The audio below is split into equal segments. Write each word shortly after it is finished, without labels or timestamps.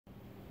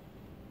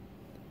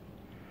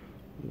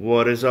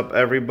What is up,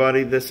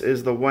 everybody? This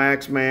is the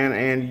Wax Man,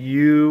 and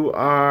you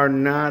are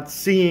not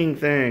seeing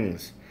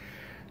things.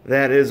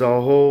 That is a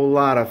whole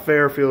lot of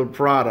Fairfield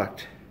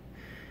product.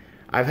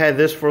 I've had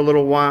this for a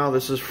little while.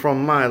 This is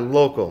from my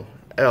local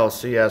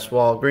LCS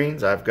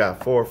Walgreens. I've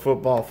got 4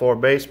 football, 4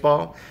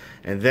 baseball,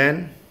 and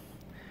then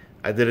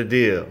I did a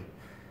deal.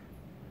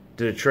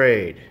 Did a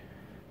trade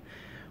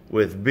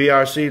with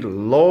BRC.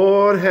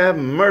 Lord have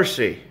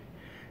mercy.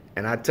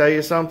 And I tell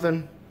you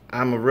something,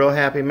 I'm a real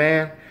happy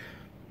man.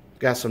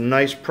 Got some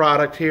nice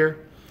product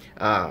here.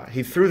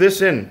 He threw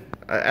this in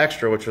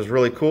extra, which was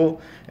really cool.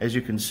 As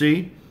you can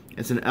see,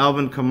 it's an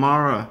Alvin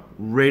Kamara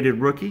rated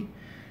rookie.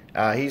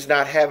 He's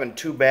not having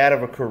too bad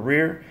of a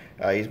career.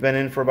 He's been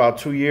in for about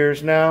 2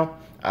 years now.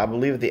 I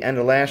believe at the end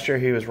of last year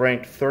he was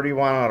ranked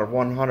 31 out of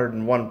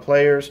 101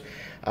 players.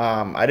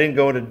 I didn't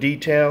go into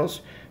details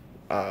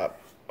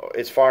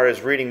as far as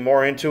reading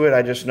more into it.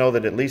 I just know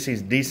that at least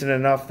he's decent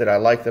enough that I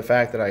like the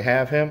fact that I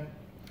have him.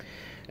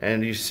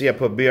 And you see I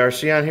put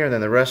BRC on here, and then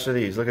the rest of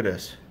these, look at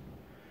this.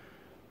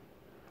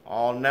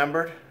 All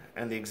numbered,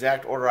 and the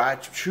exact order I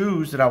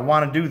choose that I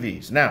want to do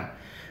these. Now,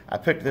 I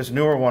picked this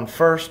newer one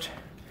first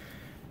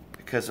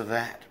because of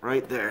that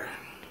right there.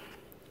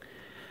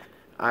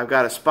 I've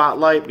got a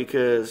spotlight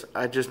because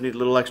I just need a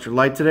little extra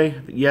light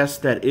today. Yes,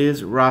 that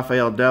is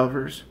Rafael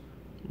Devers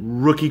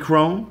Rookie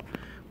Chrome.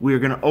 We are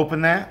going to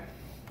open that.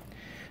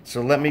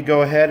 So let me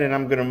go ahead, and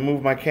I'm going to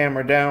move my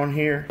camera down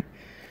here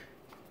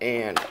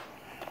and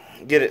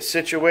get it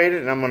situated,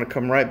 and I'm going to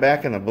come right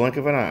back in the blink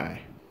of an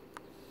eye.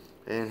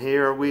 And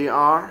here we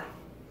are.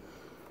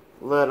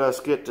 Let us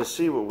get to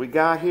see what we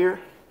got here.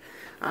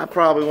 I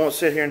probably won't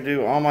sit here and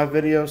do all my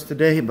videos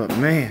today, but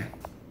man,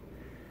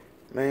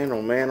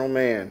 oh man, oh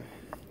man.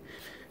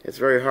 It's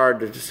very hard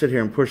to just sit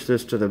here and push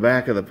this to the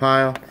back of the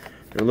pile.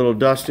 They're a little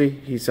dusty.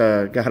 He's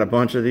got a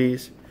bunch of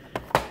these.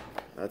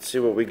 Let's see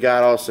what we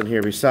got else in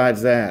here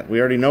besides that. We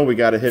already know we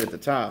got a hit at the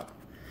top.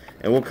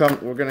 And we're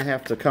going to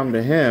have to come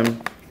to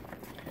him.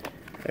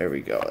 There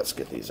we go. Let's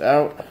get these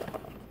out.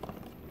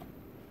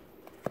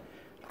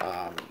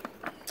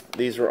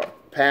 These were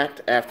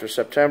packed after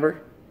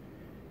September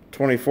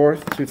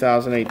 24th,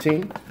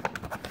 2018.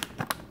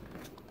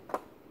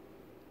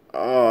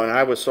 Oh, and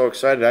I was so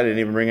excited I didn't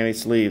even bring any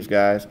sleeves,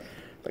 guys.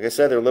 Like I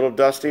said, they're a little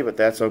dusty, but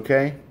that's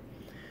okay.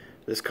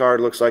 This card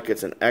looks like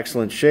it's in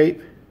excellent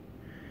shape.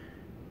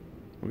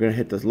 We're going to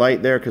hit the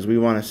light there because we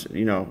want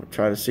to,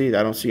 try to see.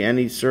 I don't see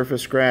any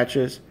surface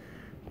scratches.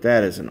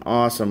 That is an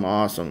awesome,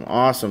 awesome,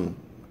 awesome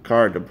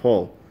card to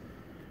pull.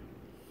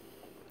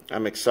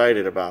 I'm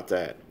excited about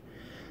that.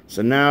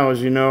 So now,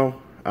 as you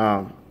know,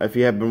 if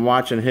you have been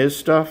watching his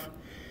stuff,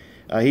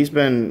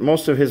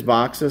 most of his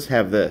boxes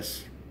have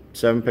this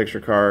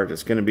 7-picture card.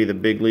 It's going to be the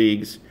big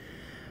leagues.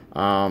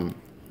 I'm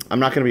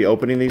not going to be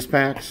opening these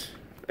packs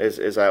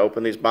as I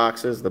open these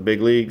boxes, the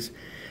big leagues.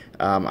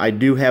 I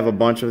do have a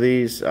bunch of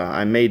these.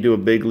 I may do a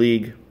big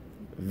league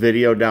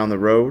video down the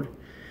road,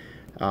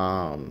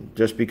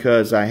 just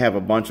because I have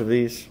a bunch of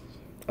these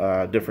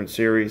different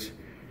series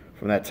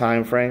from that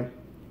time frame.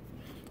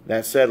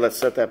 That said, let's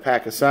set that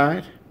pack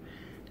aside,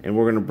 and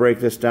we're going to break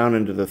this down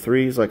into the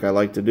 3s like I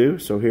like to do.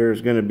 So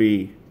here's going to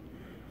be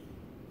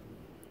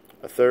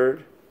a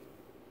 3rd.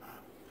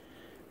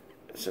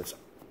 Since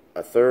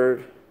a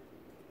 3rd,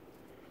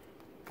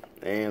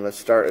 and let's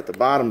start at the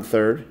bottom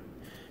 3rd.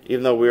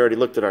 Even though we already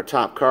looked at our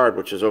top card,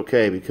 which is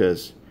okay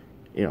because,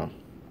 it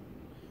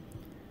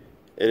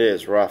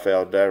is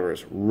Rafael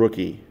Devers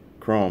Rookie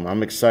Chrome.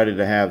 I'm excited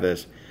to have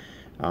this.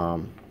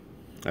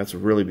 That's a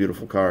really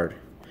beautiful card.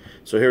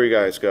 So here we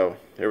guys go.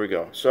 Here we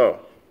go. So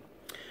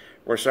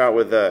we're going to start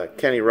with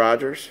Kenny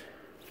Rogers,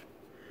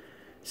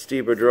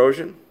 Steve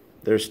Bedrosian.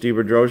 There's Steve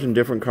Bedrosian,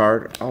 different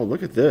card. Oh,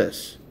 look at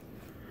this.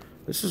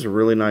 This is a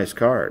really nice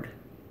card.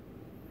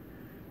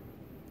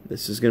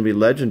 This is going to be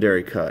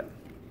legendary cut.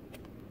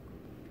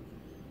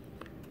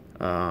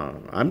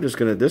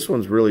 This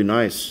one's really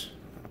nice.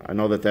 I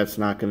know that that's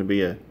not going to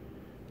be a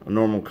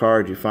normal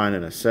card you find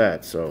in a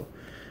set. So,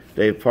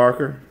 Dave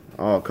Parker.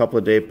 Oh, a couple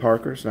of Dave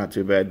Parkers. Not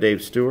too bad.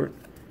 Dave Stewart.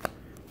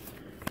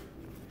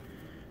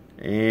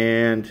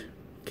 And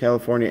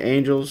California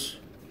Angels.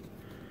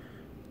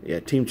 Yeah,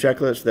 team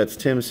checklist. That's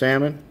Tim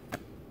Salmon.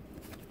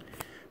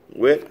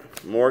 Witt,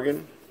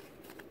 Morgan,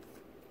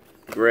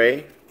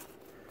 Gray.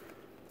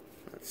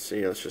 Let's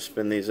see. Let's just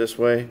spin these this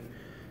way.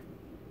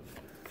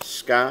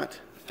 Scott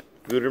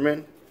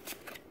Guterman.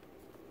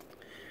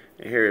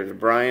 And here is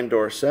Brian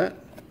Dorsett,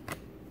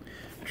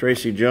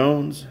 Tracy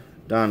Jones,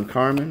 Don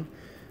Carmen,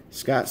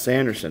 Scott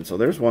Sanderson. So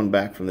there's one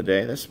back from the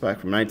day. This is back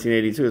from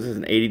 1982. This is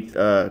an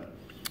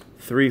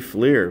 83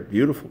 Fleer.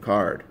 Beautiful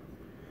card.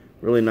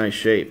 Really nice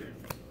shape.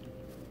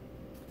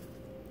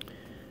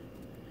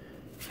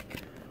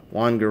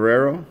 Juan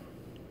Guerrero,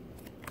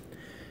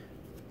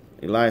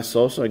 Elias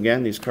Sosa.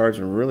 Again, these cards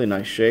are in really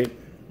nice shape.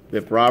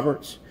 Vip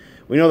Roberts.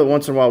 We know that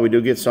once in a while we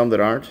do get some that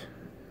aren't.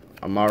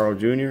 Amaro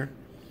Jr.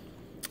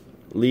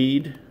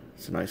 Lead.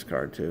 It's a nice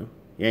card too.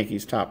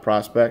 Yankees top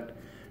prospect.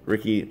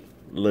 Ricky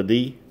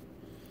Ledee.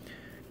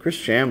 Chris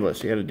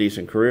Chambliss. He had a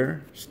decent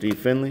career. Steve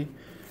Finley.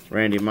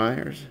 Randy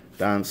Myers,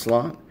 Don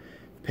Slott,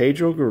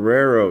 Pedro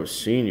Guerrero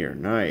Sr.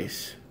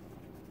 Nice.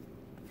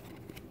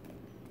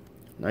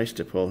 Nice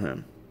to pull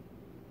him.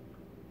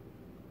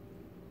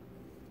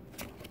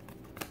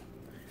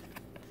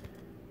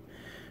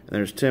 And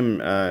there's Tim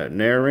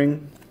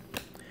Naring.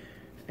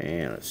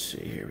 And let's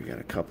see here. We got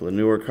a couple of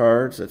newer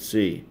cards. Let's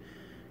see.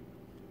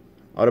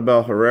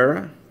 Odubel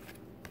Herrera,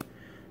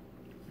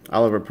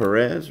 Oliver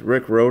Perez,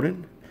 Rick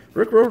Rhoden.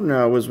 Rick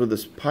Rhoden was with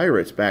the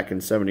Pirates back in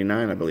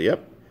 '79, I believe.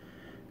 Yep.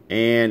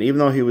 And even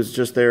though he was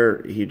just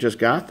there, he just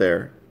got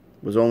there,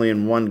 was only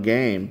in one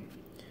game.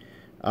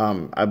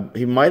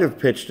 He might have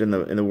pitched in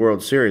the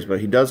World Series, but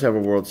he does have a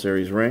World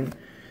Series ring.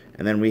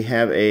 And then we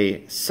have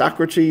a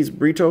Socrates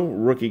Brito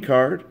rookie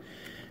card,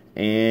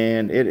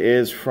 and it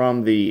is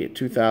from the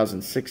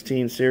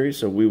 2016 series.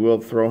 So we will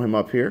throw him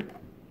up here.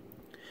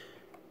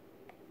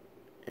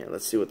 And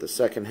let's see what the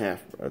second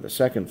half, or the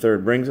second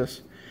third brings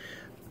us.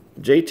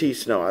 JT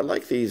Snow. I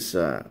like these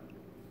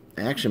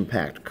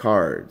action-packed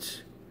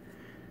cards.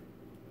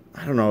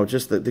 I don't know,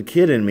 just the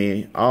kid in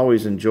me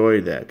always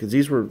enjoyed that, because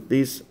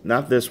these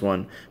not this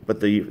one,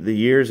 but the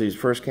years these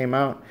first came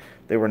out,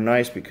 they were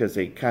nice because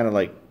they kind of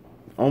like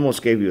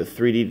almost gave you a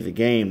 3D to the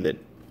game that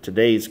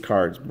today's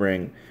cards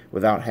bring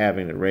without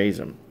having to raise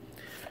them.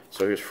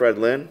 So here's Fred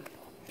Lynn,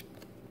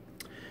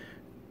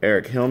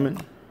 Eric Hillman,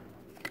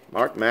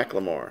 Mark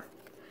McLemore.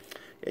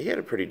 Yeah, he had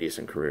a pretty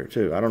decent career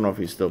too. I don't know if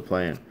he's still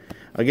playing.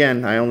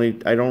 Again, I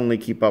don't only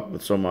keep up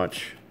with so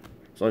much.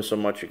 There's only so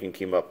much you can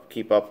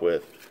keep up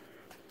with.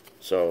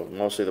 So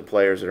mostly the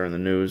players that are in the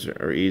news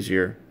are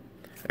easier.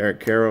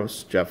 Eric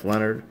Karros, Jeff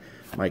Leonard,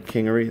 Mike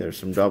Kingery. There's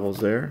some doubles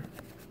there.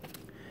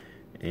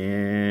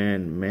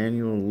 And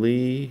Manuel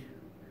Lee.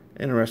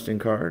 Interesting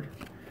card.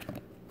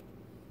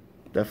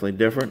 Definitely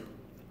different.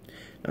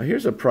 Now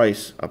here's a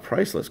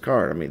priceless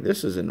card. I mean,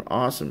 this is in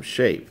awesome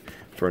shape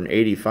for an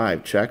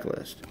 85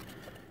 checklist.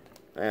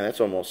 Man,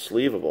 that's almost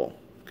sleevable,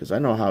 because I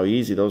know how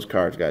easy those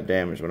cards got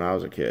damaged when I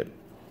was a kid.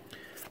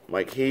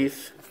 Mike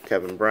Heath,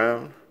 Kevin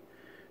Brown.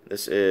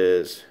 This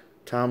is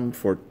Tom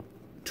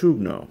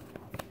Fortugno.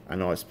 I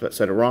know I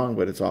said it wrong,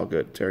 but it's all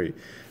good. Terry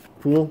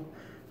Poole,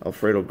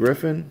 Alfredo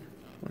Griffin.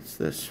 What's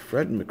this?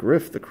 Fred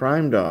McGriff, the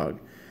Crime Dog.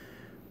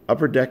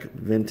 Upper Deck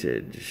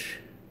Vintage.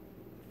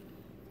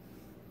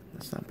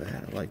 That's not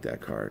bad. I like that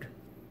card.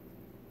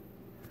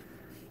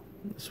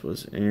 This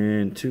was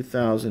in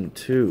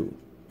 2002.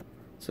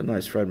 It's a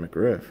nice Fred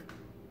McGriff.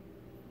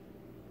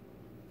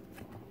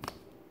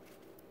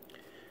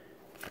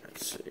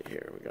 Let's see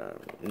here. We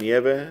got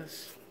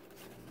Nieves,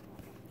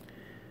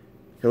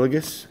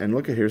 Hillegas, and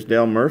look at here's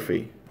Dale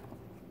Murphy.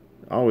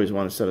 I always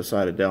want to set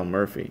aside a Dale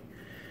Murphy.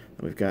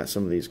 And we've got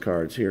some of these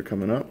cards here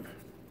coming up.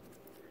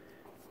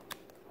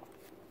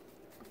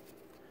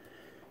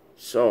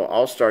 So,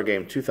 All-Star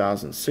Game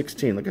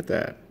 2016. Look at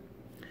that.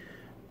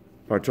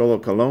 Bartolo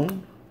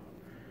Colon,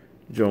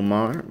 Joe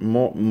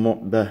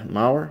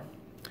Mauer.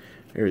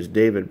 Here's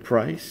David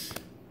Price.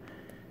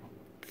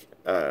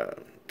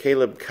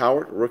 Caleb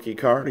Cowart, rookie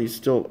card. He's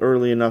still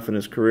early enough in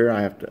his career.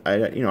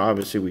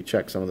 Obviously we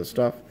check some of the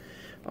stuff.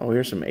 Oh,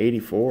 here's some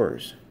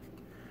 84s.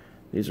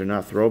 These are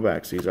not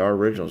throwbacks. These are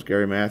originals.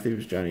 Gary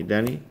Matthews, Johnny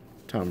Denny,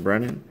 Tom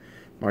Brennan,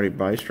 Marty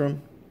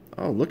Bystrom.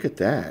 Oh, look at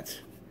that.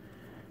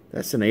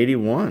 That's an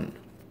 81.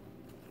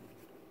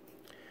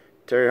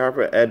 Terry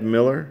Harper, Ed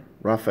Miller,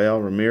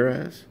 Rafael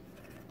Ramirez.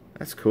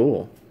 That's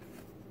cool.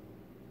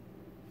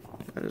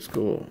 That is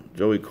cool.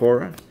 Joey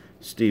Cora,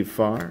 Steve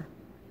Farr,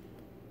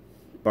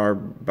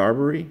 Brett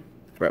Barbary.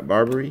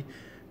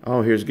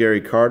 Oh, here's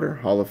Gary Carter,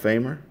 Hall of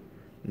Famer,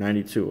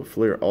 92, a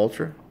Fleer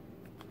Ultra.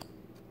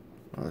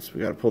 Oh,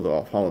 we got to pull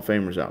the Hall of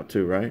Famers out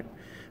too, right?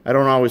 I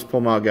don't always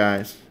pull them out,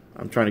 guys.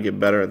 I'm trying to get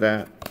better at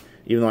that.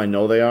 Even though I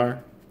know they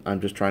are, I'm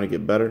just trying to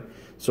get better.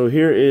 So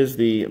here is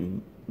the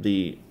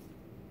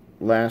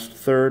last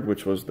third,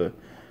 which was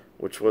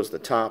the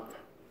top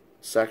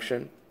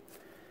section.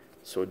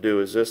 So what we'll do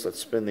is this. Let's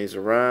spin these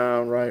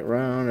around, right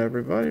round,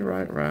 everybody,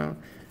 right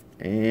round.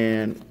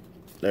 And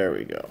there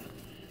we go.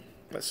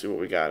 Let's see what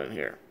we got in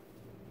here.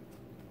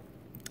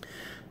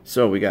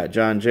 So we got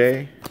John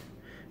Jay,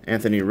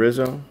 Anthony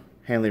Rizzo,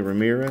 Hanley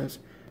Ramirez,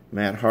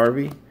 Matt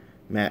Harvey,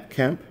 Matt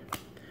Kemp,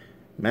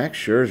 Max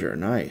Scherzer,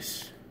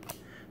 nice.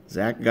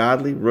 Zach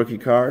Godley, rookie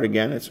card.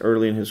 Again, it's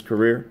early in his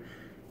career.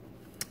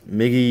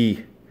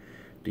 Miggy,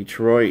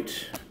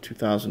 Detroit,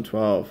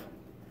 2012.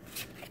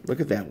 Look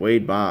at that,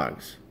 Wade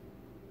Boggs.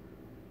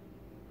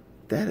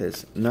 That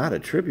is not a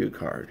tribute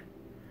card.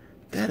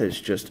 That is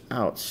just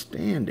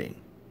outstanding.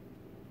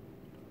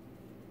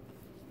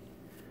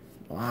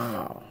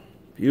 Wow.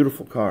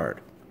 Beautiful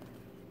card.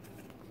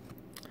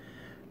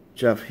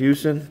 Jeff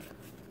Hewson,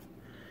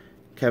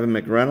 Kevin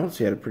McReynolds.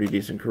 He had a pretty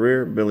decent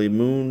career. Billy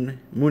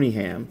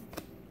Mooneyham.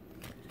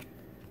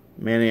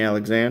 Manny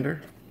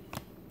Alexander.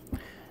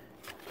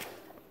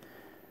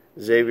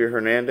 Xavier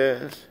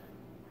Hernandez.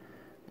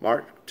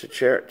 Mark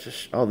Teixeira.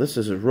 Oh, this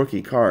is a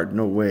rookie card.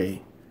 No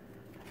way.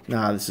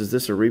 Nah, is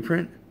this a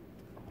reprint?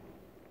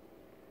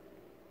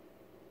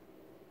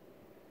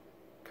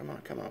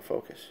 Come on,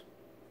 focus.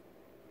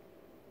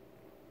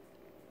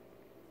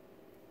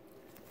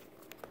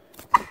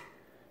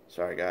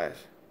 Sorry, guys.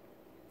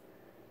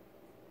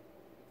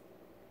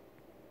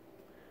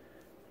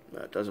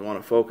 That doesn't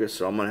want to focus,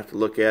 so I'm going to have to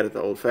look at it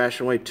the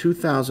old-fashioned way.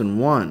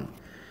 2001.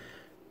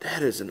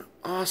 That is an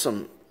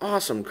awesome,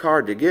 awesome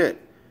card to get.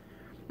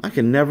 I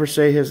can never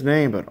say his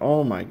name, but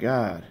oh my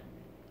God.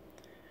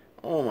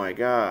 Oh my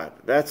God.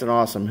 That's an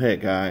awesome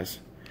hit, guys.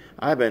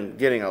 I've been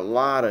getting a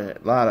lot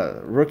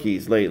of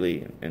rookies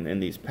lately in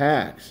these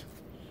packs.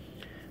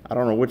 I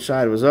don't know which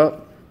side was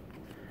up,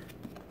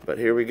 but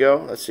here we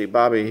go. Let's see,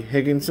 Bobby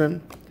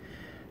Higginson.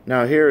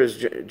 Now here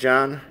is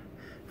John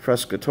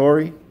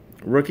Frescatori,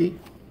 rookie.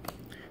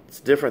 It's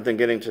different than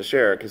getting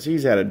Teixeira because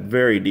he's had a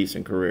very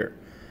decent career.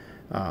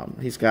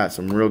 He's got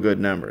some real good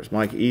numbers.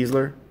 Mike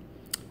Easler.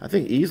 I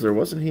think Easler,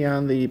 wasn't he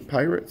on the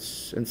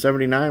Pirates in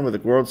 '79 with the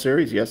World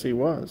Series? Yes, he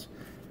was.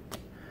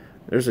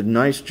 There's a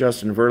nice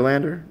Justin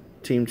Verlander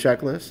team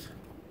checklist.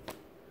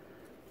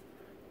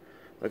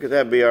 Look at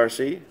that,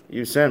 BRC.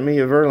 You sent me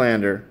a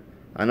Verlander.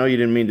 I know you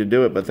didn't mean to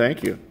do it, but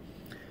thank you.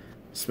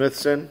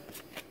 Smithson.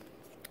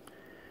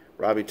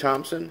 Robbie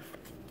Thompson.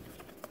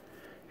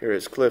 Here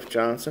is Cliff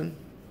Johnson.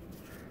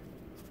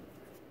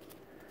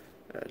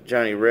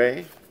 Johnny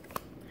Ray.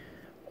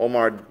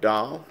 Omar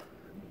Dahl.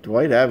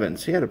 Dwight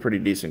Evans. He had a pretty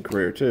decent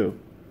career, too.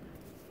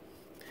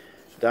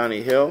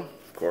 Donnie Hill,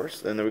 of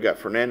course. Then we got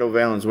Fernando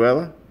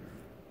Valenzuela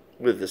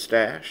with the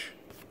stash.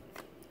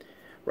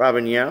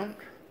 Robin Yount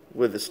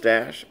with the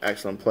stash.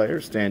 Excellent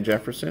player. Stan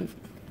Jefferson.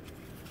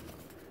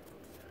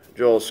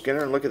 Joel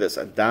Skinner. And look at this.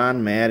 A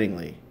Don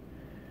Mattingly.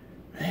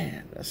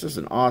 Man, this is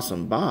an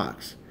awesome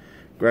box.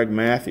 Greg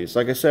Matthews.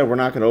 Like I said, we're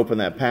not going to open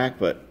that pack,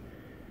 but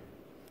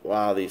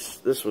wow,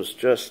 this was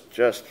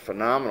just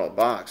phenomenal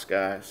box,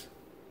 guys.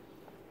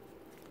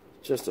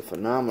 Just a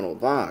phenomenal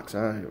box.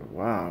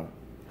 Wow.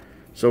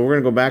 So we're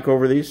going to go back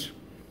over these.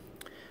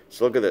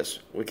 So look at this.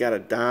 We got a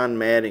Don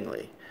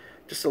Mattingly.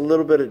 Just a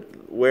little bit of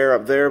wear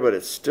up there, but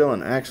it's still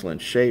in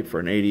excellent shape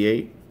for an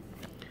 88.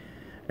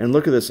 And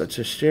look at this, a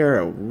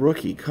Teixeira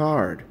rookie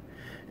card.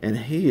 And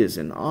he is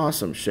in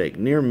awesome shape.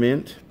 Near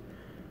mint.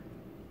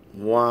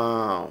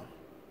 Wow.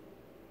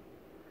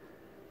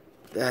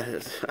 That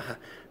is...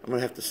 I'm going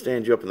to have to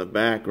stand you up in the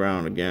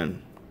background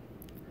again,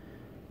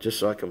 just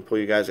so I can pull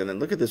you guys in. And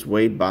look at this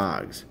Wade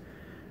Boggs.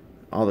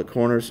 All the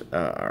corners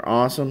are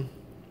awesome.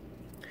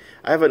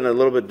 I have it in a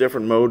little bit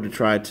different mode to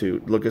try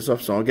to look this up.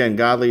 So again,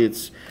 Godley,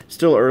 it's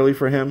still early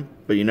for him,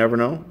 but you never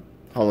know.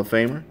 Hall of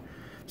Famer.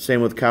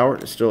 Same with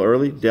Cowart, it's still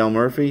early. Dale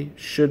Murphy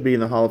should be in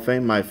the Hall of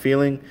Fame. My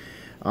feeling,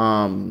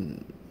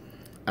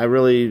 I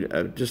really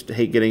just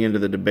hate getting into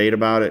the debate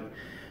about it.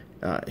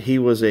 He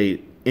was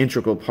a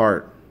integral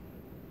part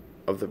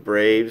of the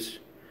Braves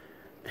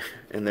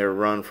in their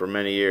run for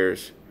many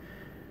years.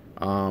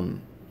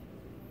 Then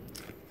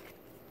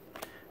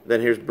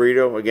here's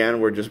Brito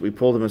again. We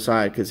pulled him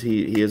aside because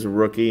he is a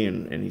rookie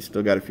and he's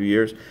still got a few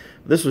years.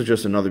 This was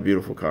just another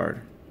beautiful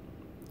card.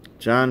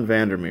 John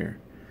Vandermeer.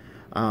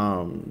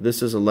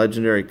 This is a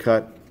legendary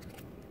cut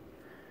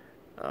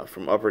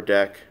from Upper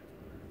Deck.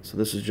 So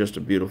this is just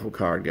a beautiful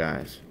card,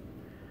 guys.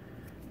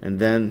 And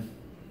then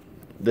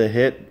the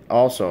hit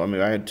also. I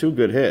mean, I had two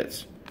good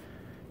hits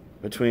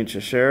between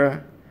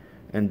Teixeira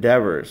and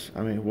Devers.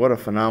 I mean, what a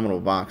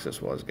phenomenal box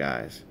this was,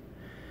 guys.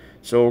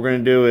 So what we're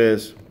going to do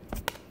is,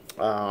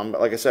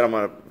 like I said, I'm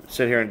going to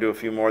sit here and do a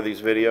few more of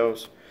these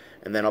videos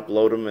and then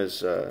upload them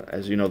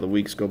as you know, the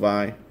weeks go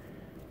by.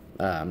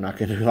 I'm not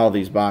going to do all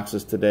these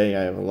boxes today.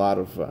 I have a lot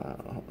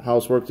of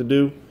housework to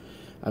do.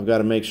 I've got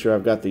to make sure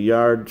I've got the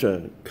yard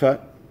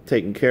cut,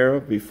 taken care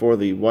of before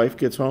the wife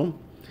gets home,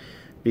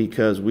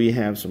 because we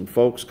have some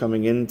folks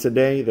coming in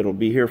today that will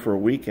be here for a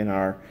week in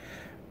our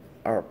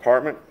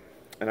apartment.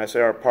 And I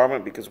say our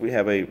apartment because we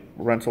have a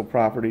rental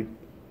property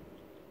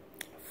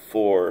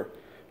for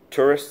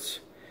tourists,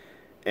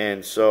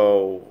 and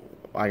so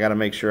I got to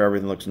make sure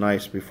everything looks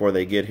nice before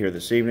they get here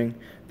this evening.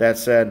 That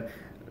said,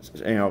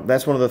 you know,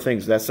 that's one of the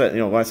things. That said, you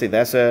know, when I say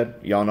that said,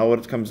 y'all know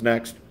what comes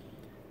next.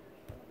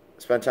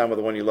 Spend time with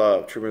the one you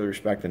love, treat with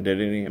respect and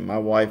dignity. And my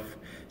wife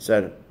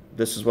said,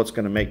 this is what's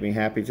going to make me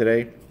happy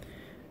today.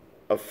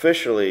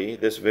 Officially,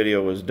 this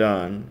video was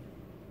done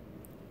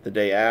the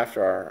day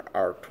after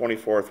our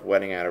 24th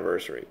wedding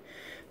anniversary.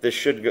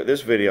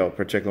 This video,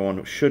 particular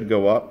one, should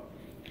go up.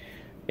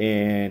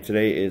 And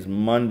today is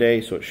Monday,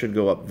 so it should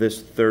go up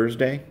this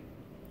Thursday.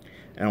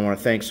 And I want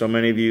to thank so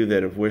many of you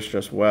that have wished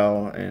us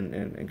well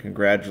and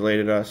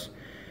congratulated us.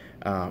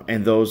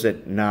 And those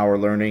that now are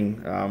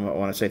learning, I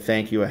want to say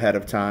thank you ahead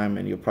of time,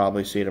 and you'll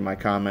probably see it in my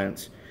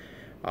comments.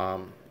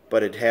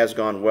 But it has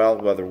gone well,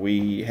 whether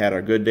we had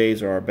our good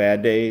days or our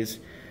bad days.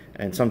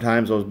 And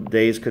sometimes those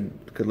days could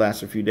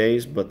last a few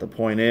days, but the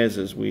point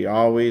is we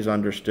always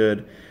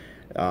understood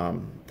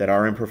that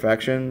our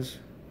imperfections,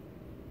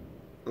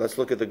 let's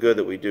look at the good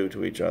that we do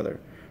to each other.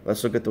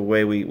 Let's look at the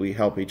way we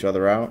help each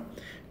other out,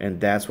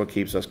 and that's what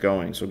keeps us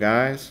going. So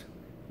guys,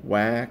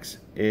 Wax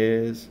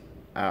is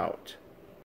out.